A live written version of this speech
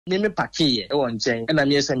me pake e won chen na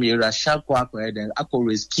me say me Russia kwa den akọ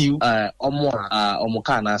rescue omo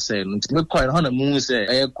ka na say no me coin ho na mu say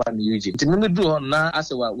e kwa me Eugene nti me do na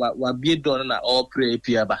ase wa bie do na all pray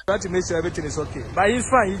pia ba. Try to make sure everything is okay, but he's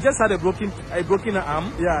fine. He just had a broken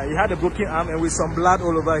arm. Yeah, he had a broken arm and with some blood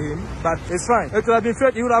all over him, but it's fine. It would have been fair,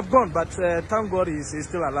 he would have gone, but thank God he's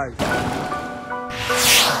still alive.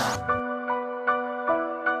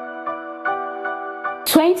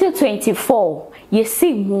 2024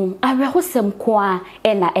 yesi mu arehosem kwa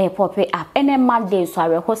na airport up ene Monday so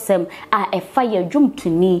arehosem a fire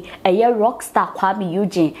jumtuni eye rockstar Kuami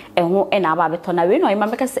Eugene eho na ababeto na we no ima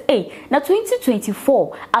meka say na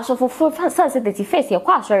 2024 asofofo say 31st ye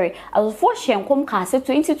kwa asori asofo hyenkom ka say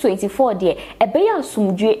 2024 de ebeya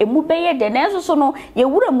asumdue emu beye de na eso so no ye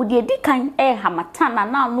wura mu de dikan hamatana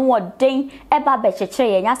na no oden eba becheche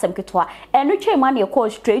ye nyasem ketwa eno twema na ye call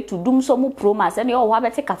straight to doom so mu promise na yo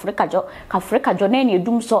beti Kafrika jo na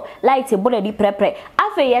edum so light ebole di prepre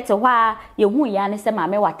afa yete hwa ye hu ya ne se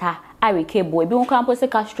mame wata awe kebo ebi won kampo se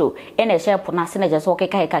Castro ene she pona se na je so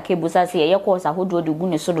keka kebo sa se ye ko sa hodo de gu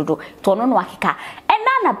ne so dodo to no no akeka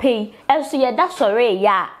ena na pay enso ye da sore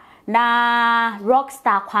ya na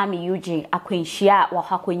rockstar Kuami Eugene akwenhia wa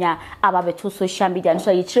hakonya ababeto social media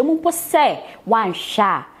so ye kiremu mpo se wan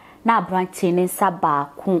sha na branti ne saba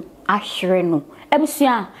ku ahwere no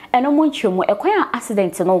ebusua eno monchemu ekwan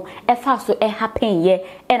accident no efa so happen ye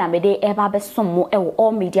na mede eba besom mo ewo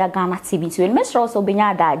all media Ghana TV so en mesro so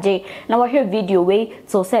benya daje na wo hwe video we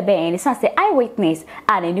so se be en say eyewitness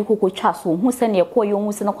and ni kokotwa so hu se ne ekoyo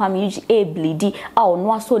hu se na Kuami Eugene bleedi a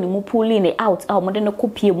ono aso ni mu pulling it out a mo de ne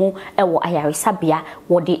kopie mu ewo ayaresabia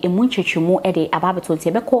wo de emunchechemu e de ababeto nti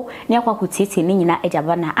ebeko ne akwakotieti ni nyina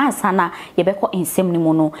ejaba na ansana yebeko ensem ni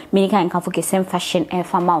mu no minika nkanfo kesem fashion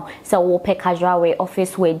famao se wo pe casual wear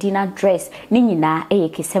office wear dinner dress ni nyina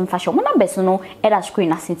kesem fashion mo numbers no e da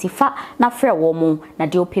screen asentifa na frɛ wo mu na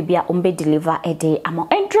de opebia ombe deliver e de ama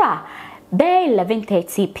endra by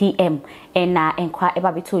 11:30 p.m. na enkwa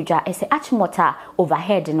eba bitodwa ese achimota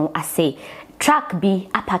overhead no ase truck bi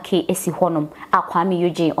apake esi honom Kuami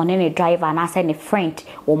Eugene one ne driver na say ne friend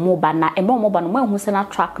wo moba na moba no mahu se na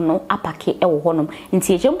truck no apake e wo honom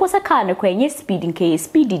nti ejempo se car ne kwa nye speed nke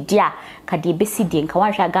speed dia ka de besi de nka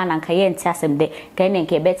wanhwa Ghana nka ye nti asem de ka ne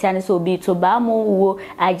nke betia ne so bi to ba mo wo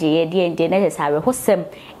aje ye de ende ne sare hosem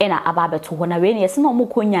na ababeto ho na we ne se no mo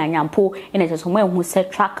konya anyampo ene se so mahu se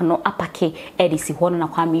truck no apake e de si hono na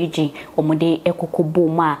Kuami Eugene omode ekokobo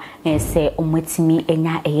ma se omatimi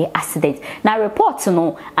enya accident na report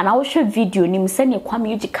no ana wo hwe video nim se ne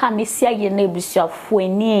Kuami Eugene ka ne sia ye na ebusuafo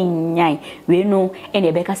ani enyan we no ene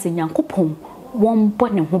ebeka se nyankopon won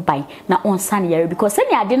bone ho ban na onsan yare because se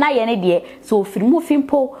ne ade na ye ne de so firimu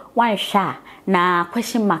fimpo wan hwa na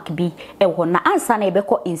question mark bi ewo na answer na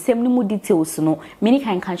ebeko insem ni mu details no mini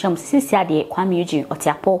kan cham sisia de Kuami Eugene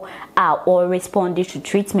otiapo or responded to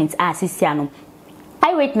treatment sisia no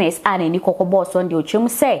Eyewitness and any cocoa on the ochum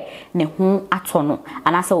say ne ho atono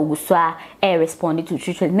anasa ogusua responded to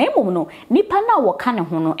treatment name no nipa na wo ka ne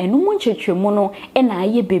ho no enu mu nchechwemu no na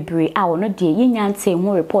aye bebre a wono de yenyante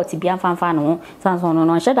ho report bi amfanfa no sanso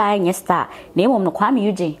no sheda anye star name no Kuami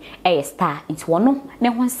Eugene star it wono ne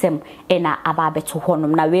ho nsem na aba beto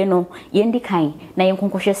honom na we no yendi kan na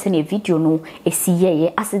yenkonkwohwe se ne video no esi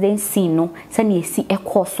ye accident scene no se ne esi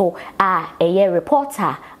ekoso eye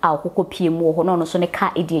reporter a okokopie mu ho no so ne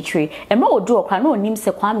ka edietwe ema odu okwa na onim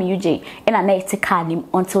se Kuami Eugene na etika nim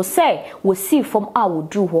until say we see from our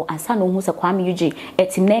odu ho ansa no hu se Kuami Eugene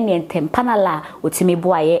etim na ne ntempanala otime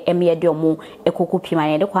boaye eme de omo ekokopie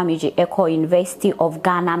ma de Kuami Eugene Eco University of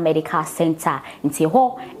Ghana Medical Center nti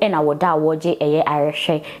ho na woda woje eye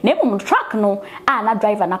arehwe na emum truck no na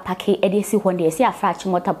driver na pake edesi ho de esi afrachi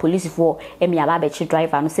motor police for eme ababechi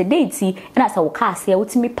driver no se date na sa wo car se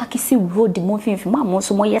otime pake si road mo finfi ma mo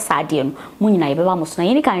so mo yes ade no mo nyina ye beba mo so na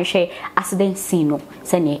yeni kan hwe accident scene no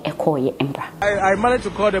se ne ekoye embra. I managed to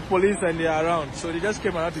call the police and they are around, so they just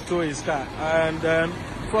came around to tow his car. And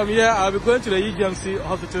from here, I'll be going to the UGMC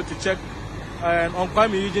hospital to check on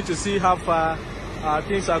Kuami Eugene to see how far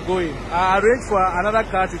things are going. I arranged for another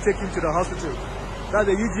car to take him to the hospital. That's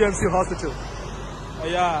the UGMC hospital.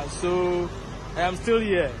 Yeah, so I am still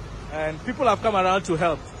here, and people have come around to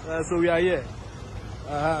help. So we are here.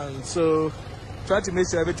 So try to make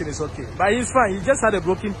sure everything is okay. But he's fine. He just had a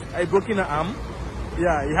broken arm.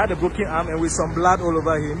 Yeah, he had a broken arm and with some blood all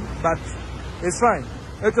over him. But it's fine.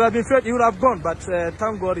 It would have been fair, he would have gone, but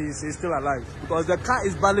thank God he's still alive because the car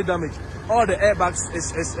is badly damaged. All the airbags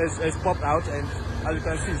is popped out, and as you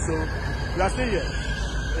can see, so we are still here.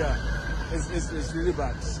 Yeah, it's really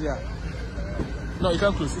bad. Yeah. No, you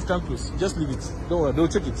can't close. It can't close. Just leave it. Don't worry. They'll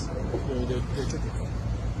check it. They'll check it.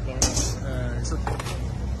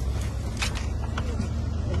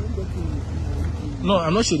 No,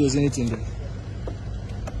 I'm not sure there's anything there.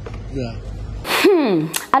 Yeah.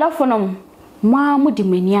 I don't know. Ma mudi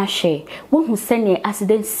mani ahye wo hu sene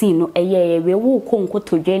accident scene no eye we wo konko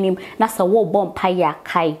to dwanim na sa wo bom pa ya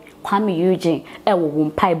kai Kuami Eugene wo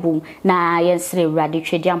mpai bum na yensre wrade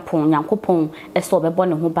twediampon Nyankopon eso bebo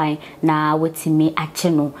ne ho ban na wetimi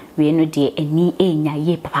ache no we no de ani enya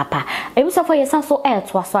ye papa ebusafo yesan so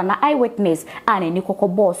to aso na eyewitness ana ni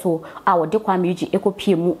kokobọ so a wo de Kuami Eugene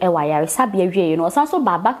ekopie mu wa yare sabia wie no san so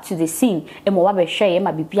back to the scene mo wa be hwe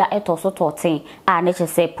ma bibia eto so toten a na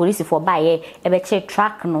che police for baye ebeche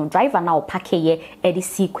truck no driver na o park ye edi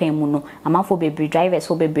si kwan mu no amafo bebre drivers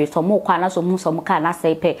so bebre so mo kwa na so mu so mo ka na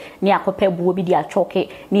sepe ni akope buo bi di achoke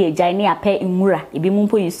ni ejai ni ape nwura ebi mu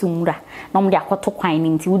mpo yesu nwura na mo di akoto kwan ni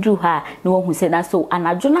nti wudru ha na wo hu se na so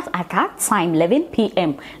anajonas at that time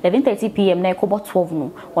 11:30 pm na ekobo 12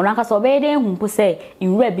 no ono aka so be den hu mpo se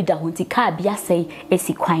nwura bi da ho nti car bi asai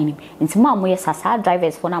esi kwan ni nti mo amoye sasa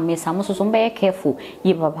drivers for na mo yesa so be careful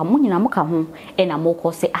ye papa mo nyina mo ka ho e na mo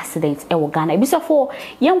ko se accident e wo Ghana ebisofo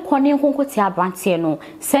yenkone nkonkoti abrantie no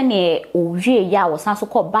se ne owie ya wo san so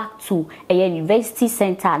call back to a university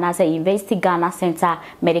center na say University Ghana Center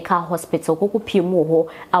Medical Hospital koko piemu ho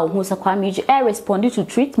a ho se Kuami Eugene respond to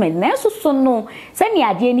treatment na so no se ne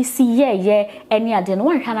ade ni si ye eni ade no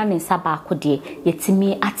wanhwa na ne nsa ba akode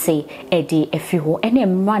yetimi ate ede efi ho ene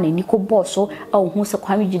mma na ni ko boso a ho se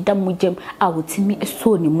Kuami Eugene da mujem a wotimi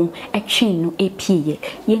eso ni mu etwen no epie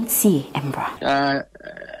yentie embra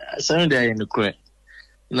Sunday in the crate.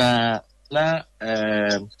 Na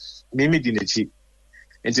Mimi Dinechi.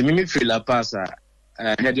 And to Mimi feel La Pasa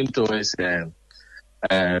heading towards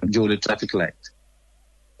Jolly traffic light.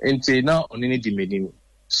 And now on any dimedim.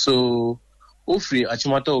 So free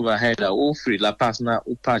Achimata overhead, free La Paz na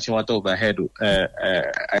upa Achimata overhead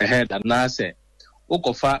ahead and Nase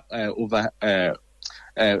Okofa over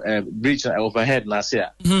bridge overhead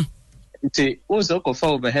Nasia. Nti once Okofa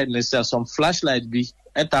overhead Nasia some flashlight be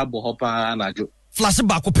etabo hopa anajo flash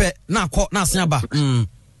back up na ko na asen aba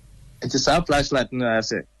it is a flashlight na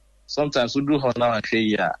say sometimes we do ho na ahwe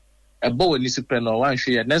ya ebo wani super no wan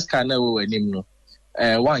hwe ya next car na we wani no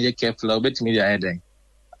wan ye careful obetimi ya eden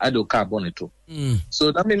ado car bonneto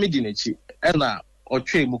so that me di nechi e na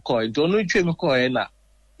otwe mu ko nti onu twe mu ko e na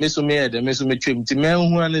me so me eden me so me twe nti me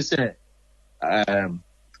hu an say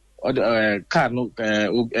car no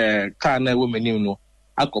car na we mani no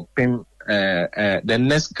akopem the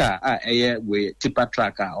next car we tipper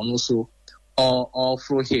tracker and also all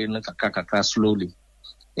through here no kaka slowly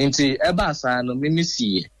nti eba sa no mimi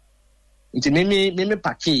sie nti mimi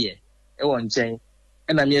pake e won chen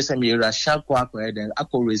e na me ese me rasha kwa den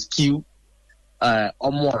akọ rescue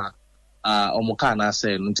omo ka na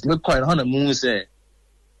say nti me coin ho na mu say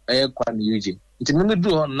Kuami Eugene nti mimi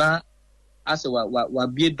du ho na ase wa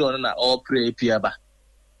bie do na all pray piaba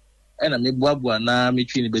ena me boabua na me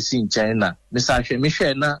twi ni besi nchen na me sa hwe me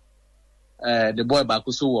hwe na the boy back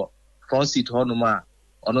so wo front seat ho no ma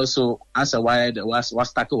ono so as a wire was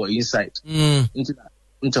stuck over inside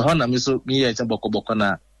into ho na me so me ye che bokoboko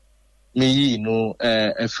na me yi no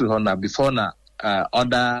free ho na before na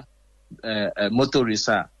other motorists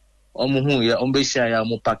omo hu ye ombe shia ya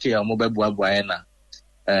mo park ya mo bebuabua ye na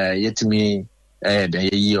yetimi the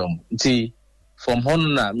yi nti from ho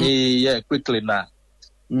na me ye quickly na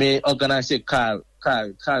me organize a car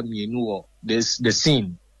me no this the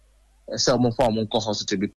scene so mo form on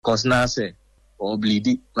hospital because now say or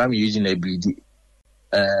bleedy Kuami Eugene bleedy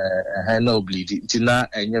no bleedy tina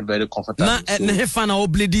enye very comfortable na ne hefa na o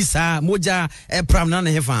bleedy sa moja pram na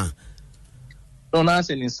ne hefa no na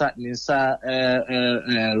say ninsa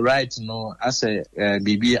right no as a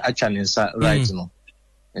bibi acha ninsa right no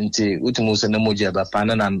nti utumu se na moja ba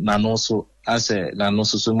pana na no so ase na no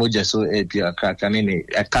so moja so epia kraka ni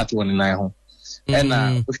cat one na ho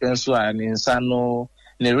na o so a ni nsa no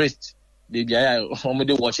ne wrist de bia ya o me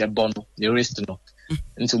de watch e bon the wrist no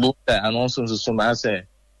nti bo and also so ma ase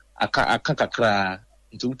aka kakra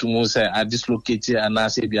nti utumu se a dislocate and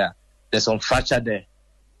ase bia there's some fracture there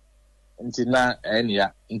nti na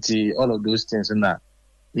enya nti all of those things na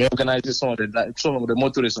me organize some of the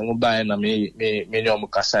motorists on buy na me nyom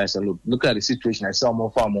kasa say look at the situation I saw more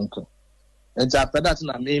farm uncle and after that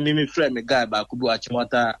na me friend me guy ba kubu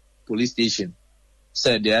Achimota police station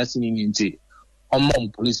said they asking nti mom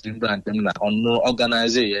police brand them na on no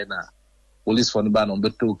organize here na police for the ban on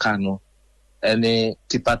beto kano any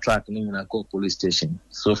tipper track ni na call police station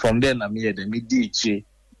so from there na me the me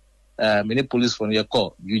many police for your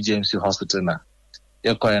call Eugene hospital na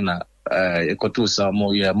your call na to some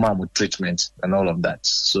more mom treatment and all of that.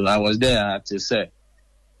 So I was there to say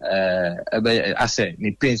I said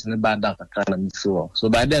ni pains in the bad down so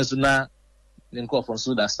by then so now the microphone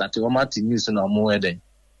so that started. One Martin news no more than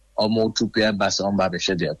almost 2 p.m. Bass on Baby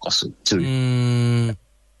Shady Cosso too.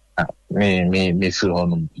 Me feel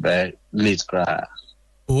on late cry.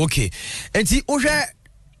 Okay, and see,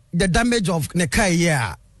 the damage of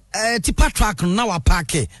Nekai, tipa track now a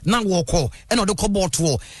parke, now walk and other cobalt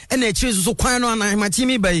war, and they choose so quiet on my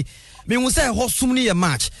team by me will say horse soon a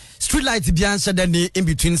match. Street lights be answered and in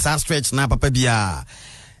between sa stretch na papa bia.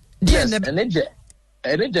 Yes, and in the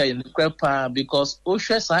crap because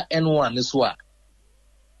Oshesa N1 is what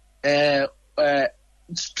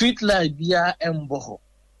street light bia emboho.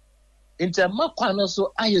 Into Makwana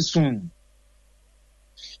so I assume.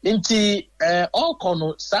 Inti all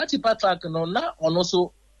kono sati patrak no na ono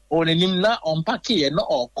so onenim na onpake no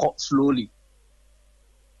okọ slowly.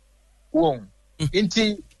 Won.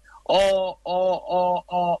 Inti I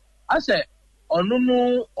say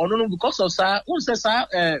onunu because of sa who say sa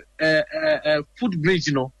foot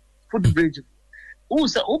bridge no foot bridge. Who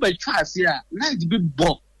say obe twas here light be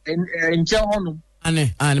bob and hono.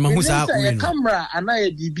 Ane mahu sa camera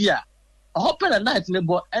anaye bibia. Open at night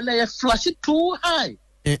nebo and they flash it too high.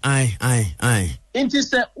 Aye. Inti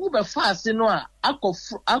say ube fast no ako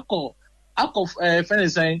friend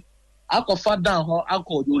saying ako far down ho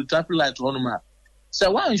ako the traffic light on ma.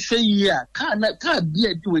 So one show here can be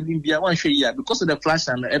a do in India one show here because of the flash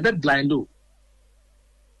and a bit blind do.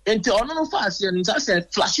 Inti ono fast and say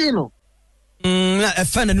flashing no. A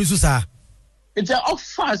fan and ususa. Inti off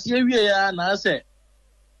fast here we are na say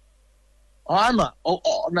na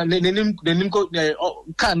the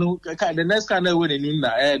next can win in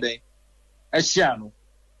the share no.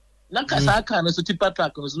 Na kasa can so tipa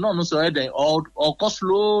track no so or go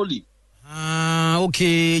slowly.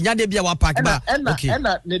 Okay. Ya de bia wa park ba. Okay. And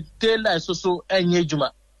the tail light so enye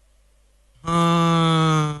juma.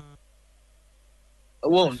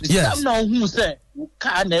 Yes. Now who say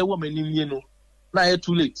car na e wo manim ye no. Na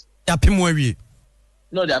too late. Ya pim we.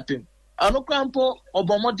 No they pim. Ano crampo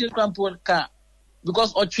obomodi crampo car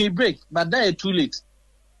because or tree break but that too late.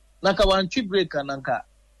 Naka one tree break nanka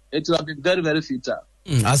it will be very very futile.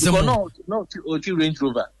 No tree Range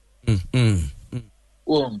Rover.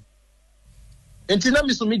 Intina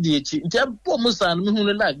mi so mi di echi nti abo musa no mi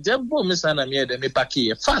hunu like je abo musa na me de me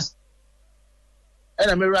paki fast.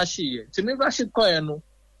 And me rush here. To me rush it coin no.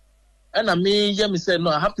 And me hear me say no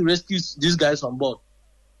I have to rescue these guys on board.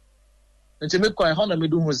 And to me coin how na me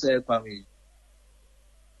do who say Kuami.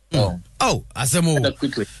 Asemo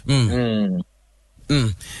quickly.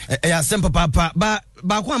 Simple papa ba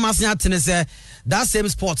ko amasen atene say that same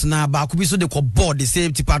sport na ba ko bi so de ko board the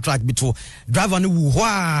same tipa track bitu driver no wu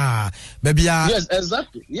hwa baby Yes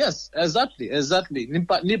exactly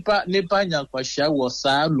nipa nyankwahia was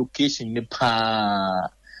a location nipa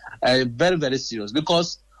very very serious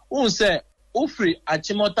because who say free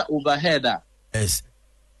achimota overhead yes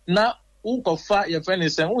na unkofa your friend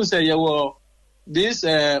is saying who say you were this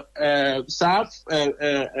I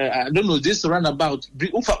don't know this roundabout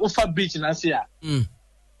ufa beach in Asia.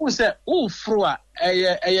 Who say froa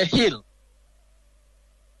a hill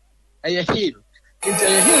into a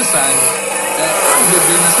hillside the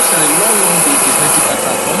necessary long beach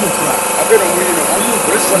I don't know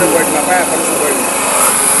this one word my bad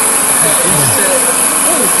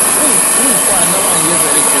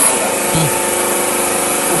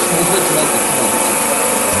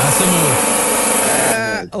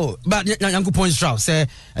but yanku point straw say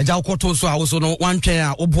jaw koto so also no one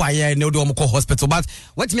train oboaye na do omko hospital but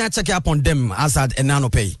what me check up on them as at enano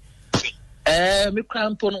pay me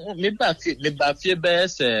crampo me ba fie be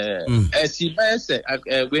say si ba say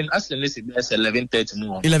when aslen is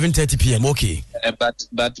 11:30 p.m. okay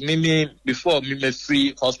but me before me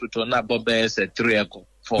free hospital na bo be say 3 o'clock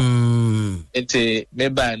 4 ente me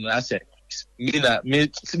ba no ase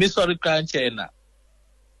me sorry kan na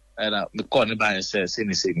and the corner by says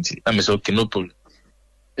anything. I'm okay, no problem.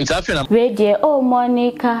 It's after Radio, oh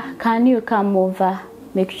Monica, can you come over?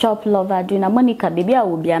 Make shop lover, do na Monica, baby, I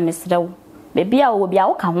will be a Mr. Baby, I will be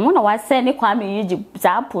out. Come on, I send a Kuami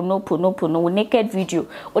puno naked video.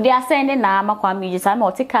 Or they are sending na Kuami, I'm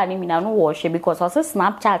not taking no wash because also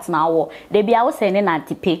Snapchat now. They be out sending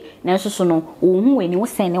anti-pay. Nelson, when you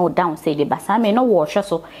send it down, say the Basame no wash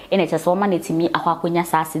so, and it's a so many to me a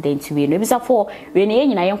Hakunas accident to be. Maybe for when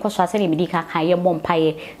I am consulting medica, higher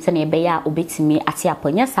bompire, Sene Beya, obit me at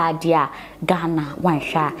Yaponia Sadia, Ghana, one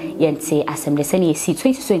share, Yente, Assembly, Senate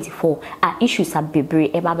 2024, issues are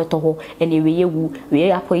Bibri, Ebabeto, and we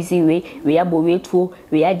are poison we are bowetu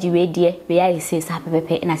we are jiwe we are says happy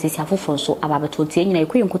pepe na sisi afofo so ababeto tie nyina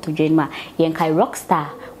ekwe nkoto dwenma yen kai rockstar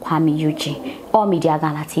Kuami Eugene All Media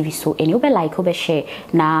Ghana TV so any obe like obe share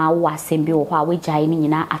na wa sembi o hwa we jai ni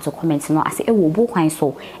nyina ato comment no ase e wo bu kwan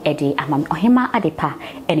so e de amam ohema adepa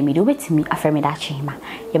ene me do betimi afreme da chima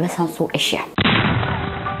ye besan so e share